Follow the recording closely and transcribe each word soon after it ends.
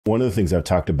One of the things I've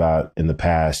talked about in the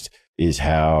past is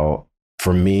how,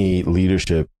 for me,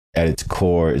 leadership at its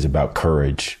core is about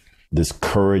courage. This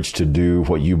courage to do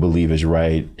what you believe is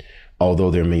right,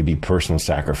 although there may be personal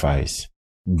sacrifice.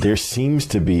 There seems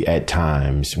to be at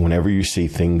times, whenever you see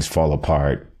things fall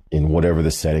apart in whatever the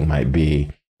setting might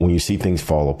be, when you see things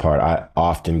fall apart, I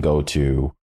often go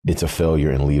to, it's a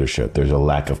failure in leadership. There's a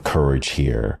lack of courage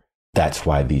here. That's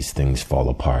why these things fall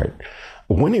apart.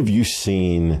 When have you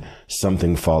seen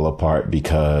something fall apart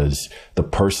because the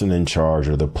person in charge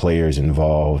or the players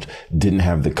involved didn't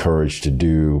have the courage to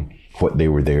do what they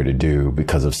were there to do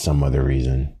because of some other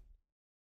reason?